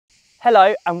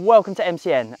Hello and welcome to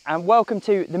MCN and welcome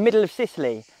to the middle of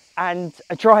Sicily and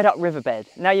a dried up riverbed.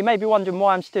 Now you may be wondering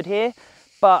why I'm stood here,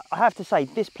 but I have to say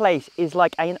this place is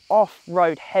like an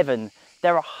off-road heaven.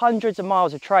 There are hundreds of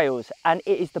miles of trails and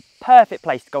it is the perfect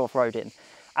place to go off-roading.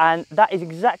 And that is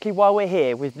exactly why we're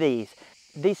here with these.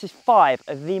 This is 5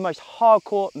 of the most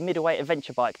hardcore middleweight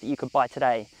adventure bikes that you can buy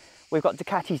today. We've got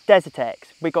Ducati's Desert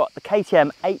X, we've got the KTM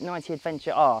 890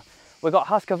 Adventure R, we've got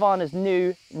Husqvarna's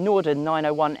new Norden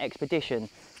 901 Expedition.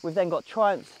 We've then got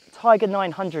Triumph's Tiger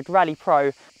 900 Rally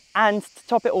Pro. And to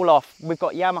top it all off, we've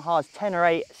got Yamaha's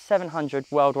Tenere 700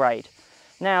 World Raid.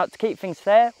 Now, to keep things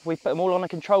fair, we've put them all on a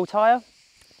control tyre.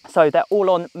 So they're all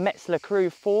on Metzeler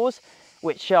Crew 4s,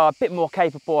 which are a bit more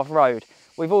capable off-road.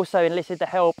 We've also enlisted the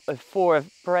help of 4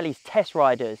 of Pirelli's test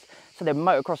riders. So they're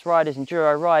motocross riders,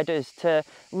 enduro riders, to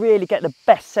really get the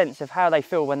best sense of how they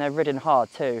feel when they're ridden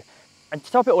hard too. And to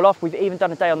top it all off, we've even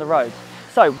done a day on the road.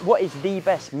 So what is the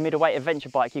best middleweight adventure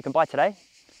bike you can buy today?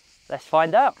 Let's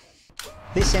find out.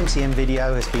 This MCN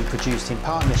video has been produced in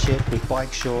partnership with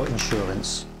Bikeshore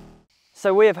Insurance.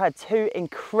 So we have had 2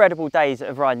 incredible days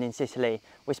of riding in Sicily.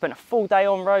 We spent a full day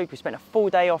on road, we spent a full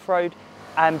day off road,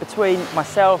 and between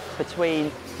myself, between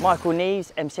Michael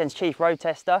Neves, MCN's chief road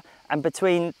tester, and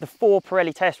between the 4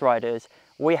 Pirelli test riders,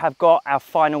 we have got our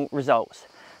final results.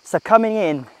 So coming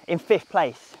in 5th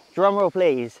place, drum roll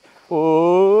please,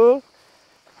 ooh,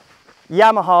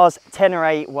 Yamaha's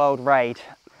Tenere World Raid.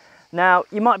 Now,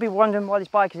 you might be wondering why this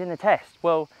bike is in the test.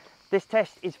 Well, this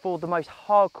test is for the most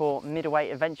hardcore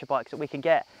middleweight adventure bikes that we can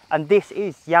get. And this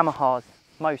is Yamaha's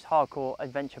most hardcore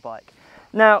adventure bike.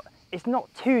 Now, it's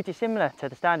not too dissimilar to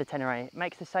the standard Tenere. It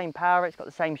makes the same power, it's got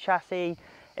the same chassis.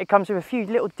 It comes with a few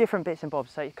little different bits and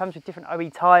bobs. So it comes with different OE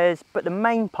tyres, but the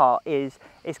main part is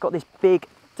it's got this big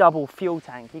double fuel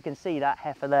tank. You can see that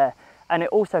heifer there. And it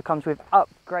also comes with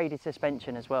upgraded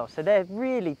suspension as well. So they're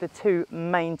really the 2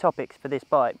 main topics for this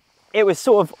bike. It was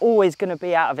sort of always going to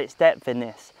be out of its depth in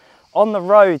this. On the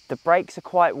road, the brakes are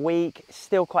quite weak, it's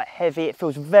still quite heavy, it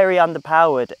feels very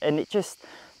underpowered, and it just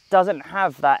doesn't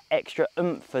have that extra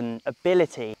oomph and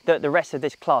ability that the rest of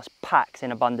this class packs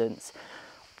in abundance.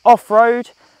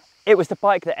 Off-road, it was the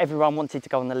bike that everyone wanted to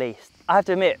go on the least. I have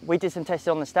to admit, we did some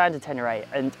testing on the standard Tenere,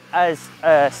 and as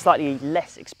a slightly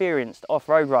less experienced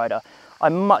off-road rider, I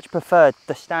much preferred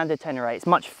the standard Tenere. It's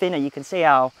much thinner, you can see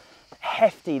how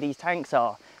hefty these tanks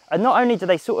are. And not only do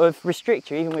they sort of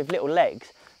restrict you, even with little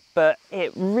legs, but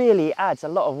it really adds a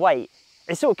lot of weight.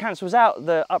 It sort of cancels out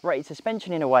the uprated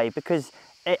suspension in a way because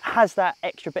it has that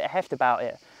extra bit of heft about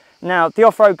it. Now, the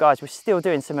off-road guys were still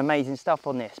doing some amazing stuff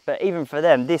on this, but even for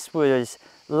them, this was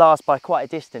last by quite a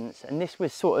distance, and this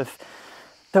was sort of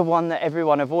the one that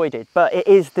everyone avoided. But it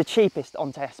is the cheapest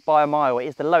on test by a mile. It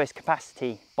is the lowest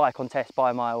capacity bike on test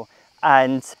by a mile.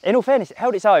 And in all fairness, it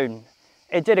held its own.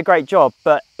 It did a great job,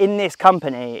 but in this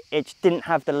company, it just didn't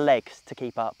have the legs to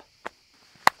keep up.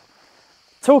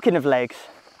 Talking of legs,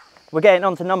 we're getting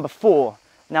on to number 4.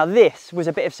 Now this was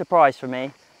a bit of a surprise for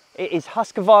me. It is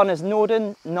Husqvarna's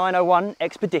Norden 901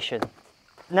 Expedition.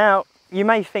 Now, you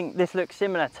may think this looks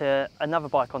similar to another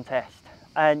bike on test,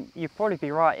 and you'd probably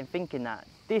be right in thinking that.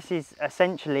 This is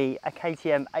essentially a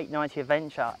KTM 890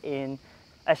 Adventure in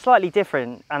a slightly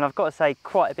different, and I've got to say,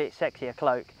 quite a bit sexier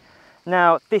cloak.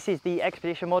 Now, this is the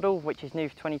Expedition model, which is new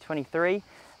for 2023.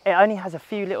 It only has a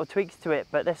few little tweaks to it,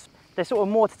 but there's sort of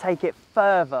more to take it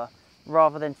further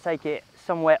rather than take it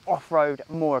somewhere off-road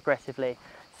more aggressively.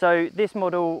 So this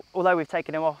model, although we've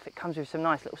taken them off, it comes with some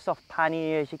nice little soft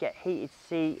panniers, you get heated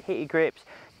seat, heated grips.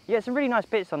 You get some really nice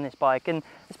bits on this bike, and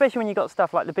especially when you've got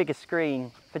stuff like the bigger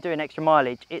screen for doing extra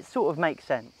mileage, it sort of makes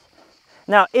sense.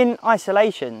 Now, in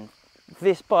isolation,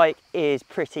 this bike is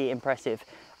pretty impressive.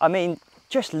 I mean,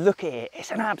 just look at it,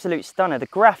 it's an absolute stunner. The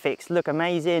graphics look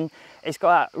amazing. It's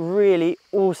got that really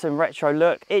awesome retro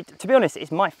look. To be honest,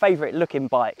 it's my favorite looking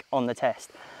bike on the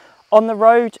test. On the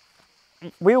road,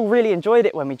 we all really enjoyed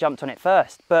it when we jumped on it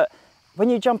first, but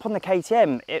when you jump on the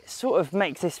KTM, it sort of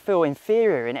makes this feel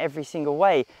inferior in every single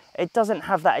way. It doesn't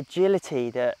have that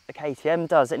agility that the KTM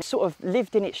does, and it sort of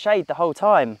lived in its shade the whole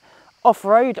time.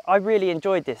 Off-road, I really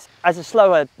enjoyed this. As a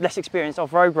slower, less experienced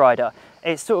off-road rider,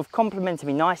 it sort of complemented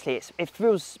me nicely. It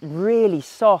feels really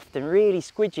soft and really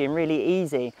squidgy and really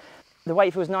easy. The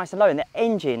weight feels nice and low, and the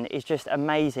engine is just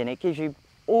amazing. It gives you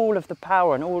all of the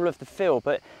power and all of the feel,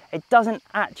 but it doesn't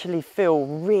actually feel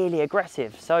really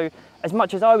aggressive. So as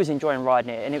much as I was enjoying riding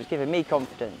it and it was giving me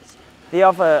confidence, the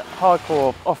other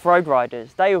hardcore off-road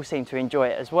riders, they all seemed to enjoy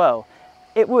it as well.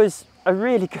 It was a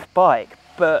really good bike,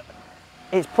 but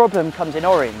its problem comes in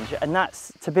orange, and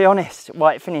that's, to be honest,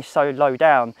 why it finished so low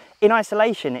down. In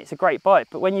isolation, it's a great bike,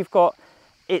 but when you've got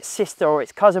its sister or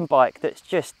its cousin bike that's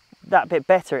just that bit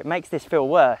better, it makes this feel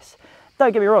worse.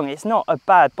 Don't get me wrong, it's not a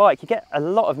bad bike. You get a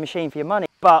lot of machine for your money,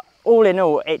 but all in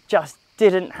all, it just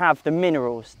didn't have the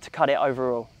minerals to cut it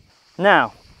overall.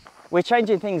 Now, we're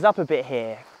changing things up a bit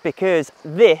here because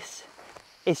this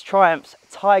is Triumph's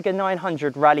Tiger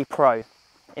 900 Rally Pro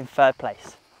in 3rd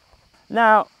place.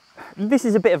 Now, this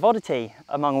is a bit of oddity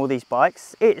among all these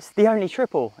bikes. It's the only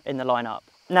triple in the lineup.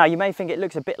 Now, you may think it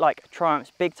looks a bit like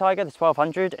Triumph's Big Tiger, the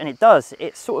 1200, and it does.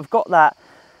 It's sort of got that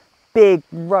big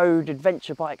road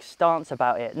adventure bike stance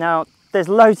about it. Now, there's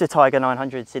loads of Tiger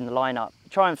 900s in the lineup.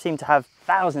 Triumph seem to have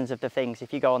thousands of the things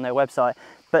if you go on their website,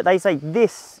 but they say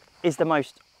this is the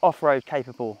most off-road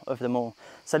capable of them all.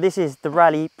 So this is the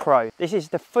Rally Pro. This is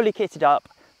the fully kitted up,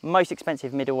 most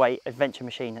expensive middleweight adventure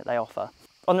machine that they offer.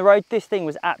 On the road, this thing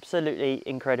was absolutely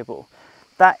incredible.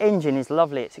 That engine is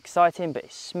lovely, it's exciting, but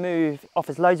it's smooth,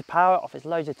 offers loads of power, offers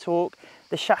loads of torque.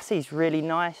 The chassis is really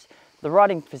nice. The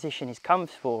riding position is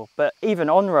comfortable, but even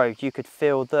on road, you could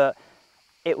feel that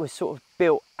it was sort of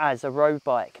built as a road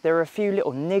bike. There are a few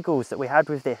little niggles that we had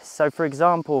with this. So for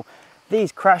example,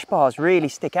 these crash bars really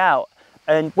stick out.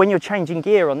 And when you're changing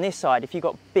gear on this side, if you've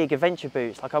got big adventure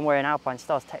boots, like I'm wearing Alpine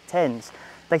Stars Tech 10s,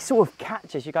 they sort of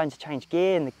catch as you're going to change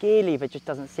gear and the gear lever just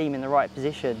doesn't seem in the right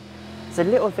position. So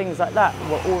little things like that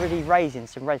were already raising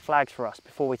some red flags for us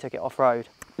before we took it off-road.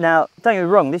 Now, don't get me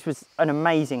wrong, this was an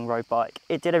amazing road bike.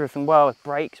 It did everything well, it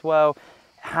brakes well,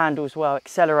 it handles well,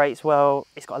 accelerates well,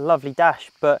 it's got a lovely dash,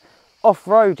 but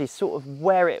off-road is sort of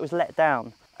where it was let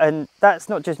down. And that's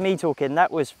not just me talking,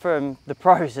 that was from the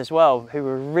pros as well, who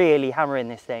were really hammering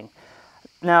this thing.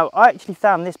 Now, I actually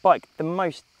found this bike the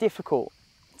most difficult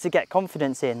to get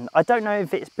confidence in. I don't know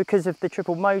if it's because of the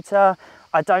triple motor,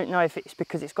 I don't know if it's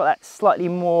because it's got that slightly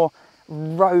more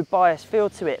road bias feel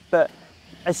to it, but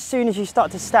as soon as you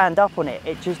start to stand up on it,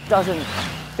 it just doesn't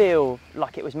feel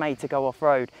like it was made to go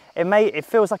off-road. It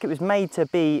feels like it was made to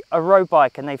be a road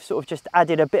bike and they've sort of just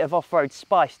added a bit of off-road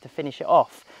spice to finish it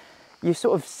off. You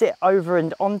sort of sit over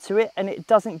and onto it and it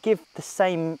doesn't give the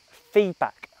same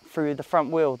feedback through the front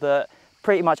wheel that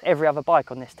pretty much every other bike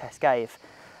on this test gave.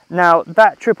 Now,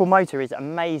 that triple motor is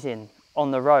amazing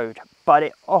on the road, but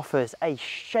it offers a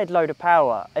shed load of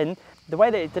power, and the way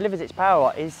that it delivers its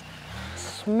power is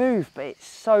smooth, but it's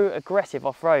so aggressive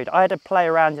off-road. I had to play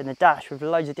around in the dash with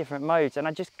loads of different modes and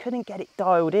I just couldn't get it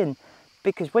dialed in,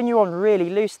 because when you're on really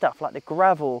loose stuff like the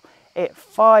gravel, it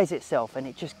fires itself and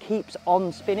it just keeps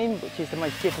on spinning, which is the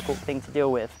most difficult thing to deal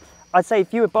with. I'd say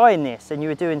if you were buying this and you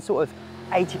were doing sort of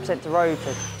 80% to road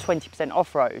to 20%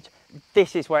 off-road,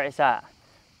 this is where it's at.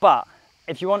 But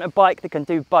if you want a bike that can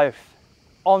do both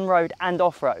on-road and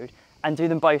off-road and do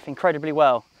them both incredibly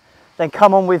well, then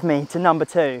come on with me to number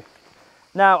 2.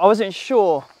 Now, I wasn't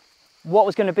sure what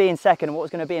was going to be in second and what was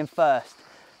going to be in first,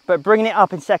 but bringing it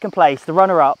up in second place, the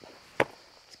runner-up,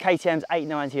 is KTM's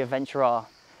 890 Adventure R.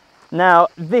 Now,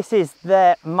 this is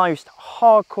their most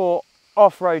hardcore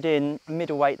off-roading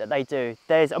middleweight that they do.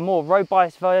 There's a more road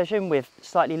biased version with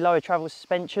slightly lower travel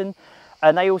suspension,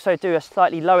 and they also do a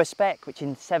slightly lower spec, which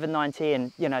in 790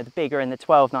 and, you know, the bigger in the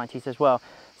 1290s as well.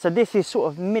 So this is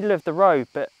sort of middle of the road,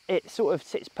 but it sort of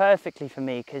sits perfectly for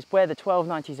me, because where the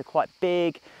 1290s are quite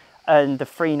big and the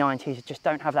 390s just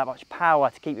don't have that much power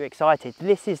to keep you excited,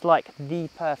 this is like the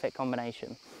perfect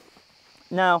combination.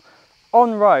 Now,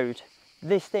 on road,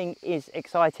 this thing is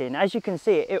exciting. As you can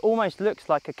see, it almost looks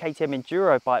like a KTM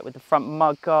Enduro bike with the front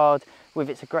mudguard, with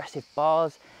its aggressive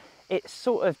bars. It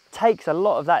sort of takes a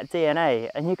lot of that DNA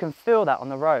and you can feel that on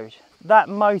the road. That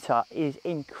motor is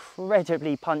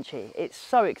incredibly punchy. It's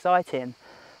so exciting.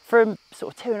 From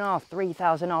sort of 2,500 to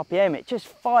 3,000 RPM, it just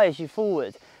fires you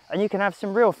forward and you can have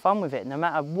some real fun with it no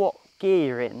matter what gear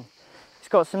you're in. It's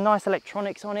got some nice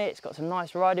electronics on it, it's got some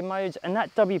nice riding modes, and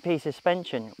that WP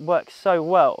suspension works so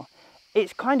well.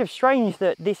 It's kind of strange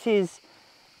that this is,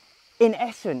 in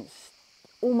essence,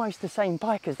 almost the same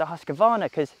bike as the Husqvarna,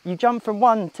 because you jump from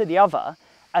one to the other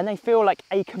and they feel like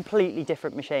a completely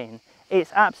different machine.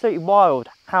 It's absolutely wild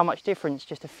how much difference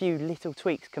just a few little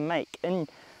tweaks can make. And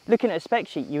looking at a spec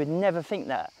sheet, you would never think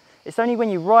that. It's only when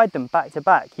you ride them back to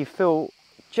back you feel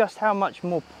just how much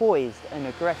more poised and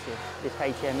aggressive this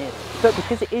KTM is. But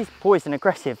because it is poised and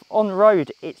aggressive, on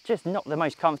road it's just not the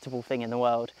most comfortable thing in the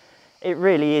world. It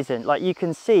really isn't. Like you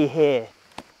can see here,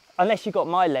 unless you've got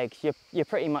my legs, you're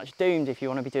pretty much doomed if you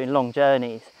want to be doing long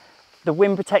journeys. The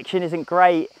wind protection isn't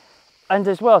great, and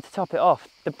as well, to top it off,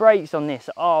 the brakes on this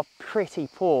are pretty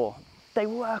poor. They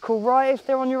work all right if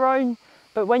they're on your own,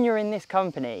 but when you're in this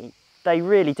company, they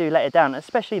really do let it down,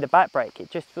 especially the back brake. It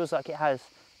just feels like it has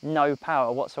no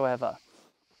power whatsoever.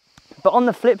 But on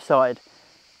the flip side,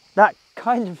 that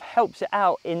kind of helps it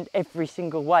out in every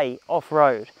single way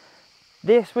off-road.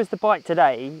 This was the bike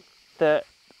today that,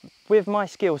 with my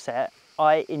skill set,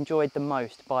 I enjoyed the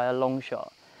most by a long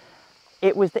shot.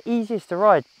 It was the easiest to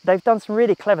ride. They've done some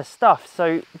really clever stuff.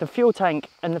 So the fuel tank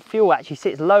and the fuel actually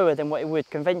sits lower than what it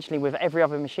would conventionally with every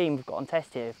other machine we've got on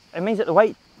test here. It means that the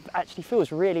weight actually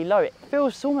feels really low. It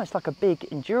feels almost like a big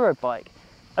enduro bike.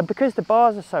 And because the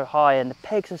bars are so high and the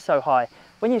pegs are so high,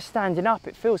 when you're standing up,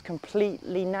 it feels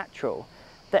completely natural.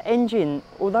 The engine,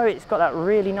 although it's got that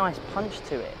really nice punch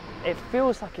to it, it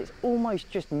feels like it's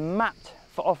almost just mapped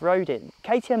for off-roading.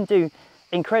 KTM do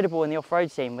incredible in the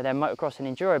off-road scene with their motocross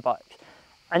and enduro bikes.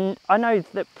 And I know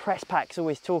that press packs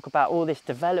always talk about all this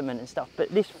development and stuff, but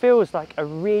this feels like a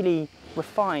really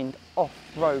refined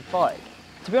off-road bike.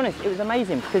 To be honest, it was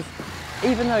amazing because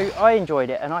even though I enjoyed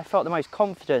it and I felt the most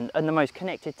confident and the most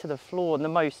connected to the floor and the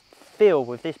most feel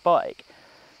with this bike,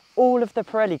 all of the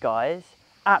Pirelli guys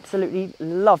absolutely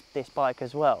loved this bike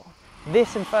as well.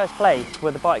 This and first place were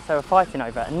the bikes they were fighting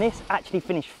over, and this actually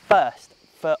finished first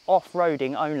for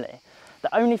off-roading only.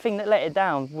 The only thing that let it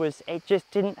down was it just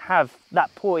didn't have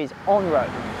that poise on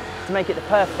road to make it the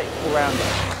perfect all-rounder,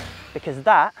 because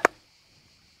that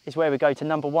is where we go to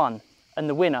number one and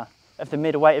the winner of the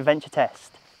middleweight adventure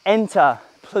test. Enter,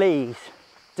 please,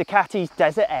 Ducati's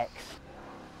Desert X.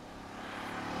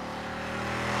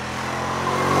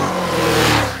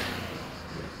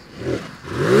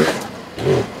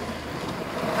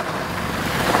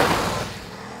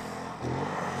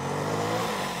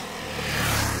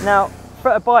 Now,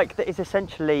 for a bike that is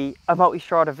essentially a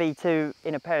Multistrada V2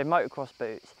 in a pair of motocross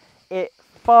boots, it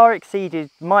far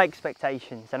exceeded my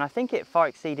expectations, and I think it far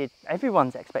exceeded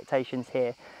everyone's expectations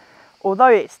here. Although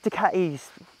it's Ducati's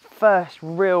first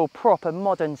real proper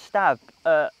modern stab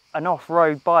at an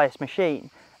off-road bias machine,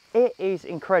 it is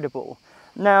incredible.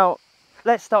 Now,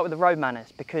 let's start with the road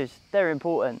manners because they're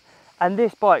important. And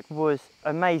this bike was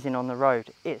amazing on the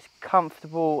road. It's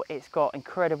comfortable, it's got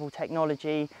incredible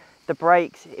technology. The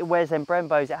brakes, it wears them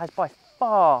Brembos. It has by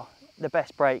far the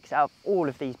best brakes out of all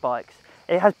of these bikes.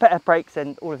 It has better brakes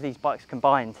than all of these bikes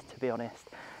combined, to be honest.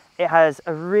 It has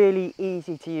a really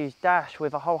easy to use dash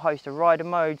with a whole host of rider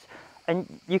modes, and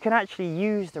you can actually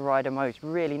use the rider modes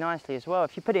really nicely as well.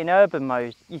 If you put it in urban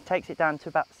mode, it takes it down to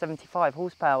about 75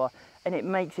 horsepower, and it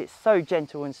makes it so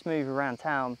gentle and smooth around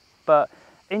town. But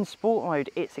in sport mode,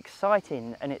 it's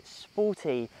exciting and it's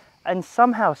sporty, and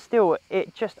somehow still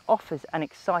it just offers an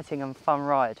exciting and fun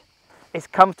ride. It's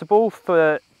comfortable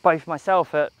for both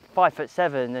myself at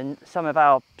 5'7" and some of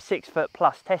our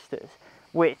 6'+ testers,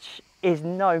 which is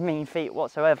no mean feat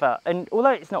whatsoever. And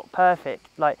although it's not perfect,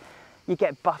 like you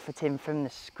get buffeting from the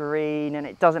screen and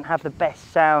it doesn't have the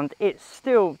best sound, it's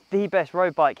still the best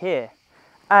road bike here.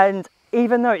 And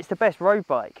even though it's the best road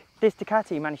bike, this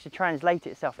Ducati managed to translate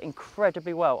itself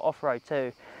incredibly well off-road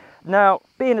too. Now,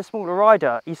 being a smaller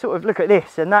rider, you sort of look at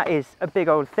this and that is a big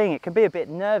old thing. It can be a bit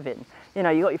nerving. You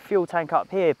know, you got your fuel tank up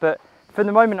here, but from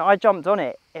the moment I jumped on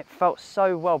it, it felt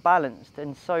so well balanced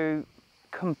and so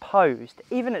composed.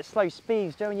 Even at slow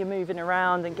speeds, when you're moving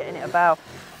around and getting it about,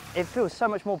 it feels so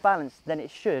much more balanced than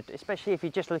it should, especially if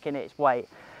you're just looking at its weight.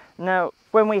 Now,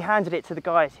 when we handed it to the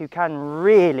guys who can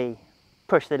really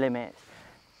push the limits,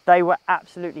 they were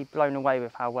absolutely blown away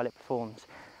with how well it performs.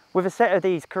 With a set of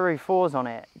these Karoo 4s on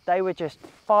it, they were just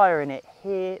firing it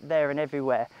here, there and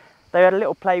everywhere. They had a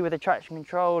little play with the traction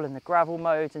control and the gravel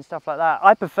modes and stuff like that.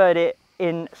 I preferred it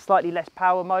in slightly less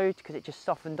power mode because it just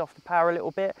softened off the power a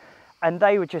little bit. And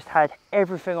they were just had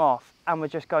everything off and were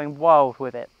just going wild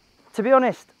with it. To be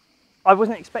honest, I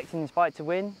wasn't expecting this bike to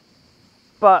win,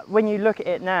 but when you look at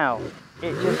it now,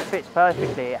 it just fits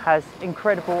perfectly. It has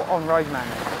incredible on-road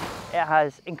manners. It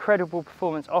has incredible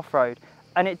performance off-road,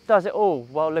 and it does it all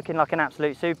while looking like an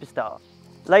absolute superstar.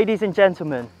 Ladies and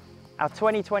gentlemen, our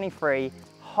 2023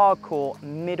 hardcore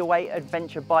middleweight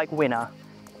adventure bike winner,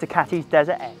 Ducati's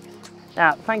Desert X.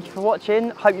 Now, thank you for watching.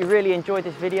 Hope you really enjoyed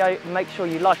this video. Make sure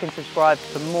you like and subscribe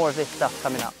for more of this stuff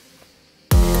coming up.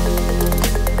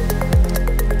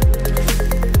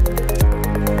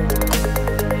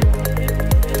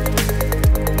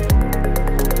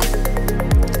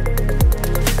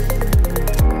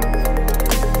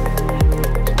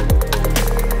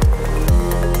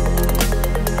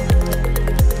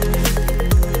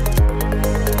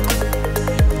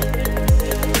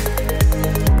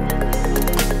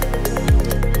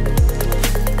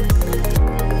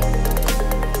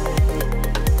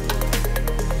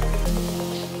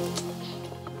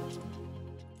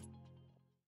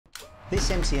 This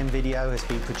MCN video has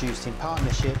been produced in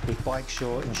partnership with Bike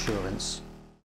Shore Insurance.